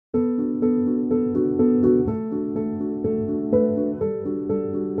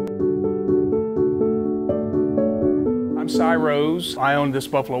Cy Rose. I own this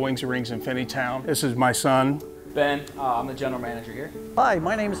Buffalo Wings and Rings in Finneytown. This is my son. Ben, I'm the general manager here. Hi,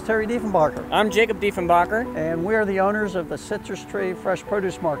 my name is Terry Diefenbacher. I'm Jacob Diefenbacher. And we're the owners of the Citrus Tree Fresh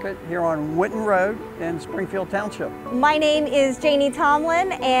Produce Market here on Winton Road in Springfield Township. My name is Janie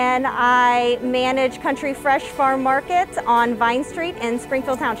Tomlin, and I manage Country Fresh Farm Market on Vine Street in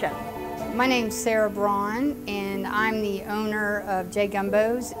Springfield Township. My name's Sarah Braun, and I'm the owner of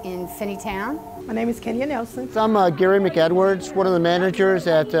Gumbo's in Finneytown. My name is Kenya Nelson. I'm Gary McEdwards, one of the managers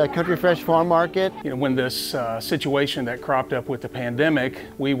at Country Fresh Farm Market. You know, when this situation that cropped up with the pandemic,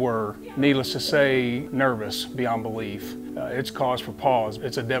 we were, needless to say, nervous beyond belief. It's cause for pause.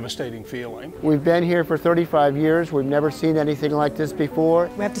 It's a devastating feeling. We've been here for 35 years. We've never seen anything like this before.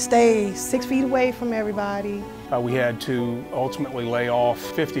 We have to stay 6 feet away from everybody. We had to ultimately lay off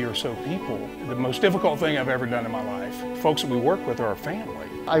 50 or so people. The most difficult thing I've ever done in my life. Folks that we work with are our family.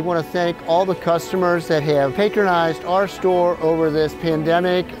 I want to thank all the customers that have patronized our store over this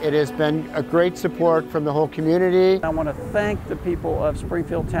pandemic. It has been a great support from the whole community. I want to thank the people of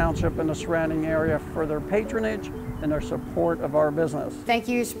Springfield Township and the surrounding area for their patronage and their support of our business. Thank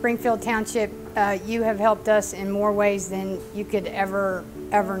you, Springfield Township. You have helped us in more ways than you could ever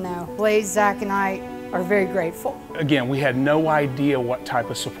know. Blaze, Zach, and I are very grateful. Again, we had no idea what type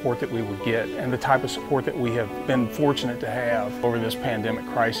of support that we would get, and the type of support that we have been fortunate to have over this pandemic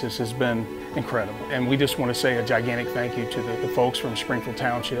crisis has been incredible. And we just want to say a gigantic thank you to the folks from Springfield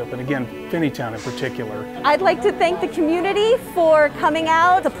Township, and again, Finneytown in particular. I'd like to thank the community for coming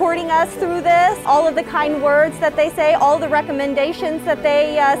out, supporting us through this, all of the kind words that they say, all the recommendations that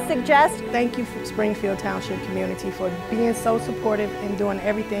they suggest. Thank you, Springfield Township community, for being so supportive and doing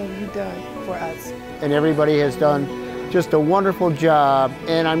everything you've done for us. And everybody has done just a wonderful job,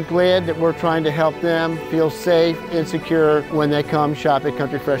 and I'm glad that we're trying to help them feel safe and secure when they come shop at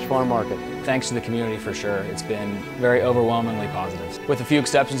Country Fresh Farm Market. Thanks to the community for sure. It's been very overwhelmingly positive. With a few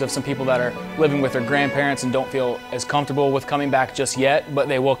exceptions of some people that are living with their grandparents and don't feel as comfortable with coming back just yet, but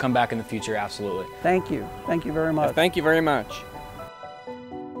they will come back in the future, absolutely. Thank you. Thank you very much. Thank you very much.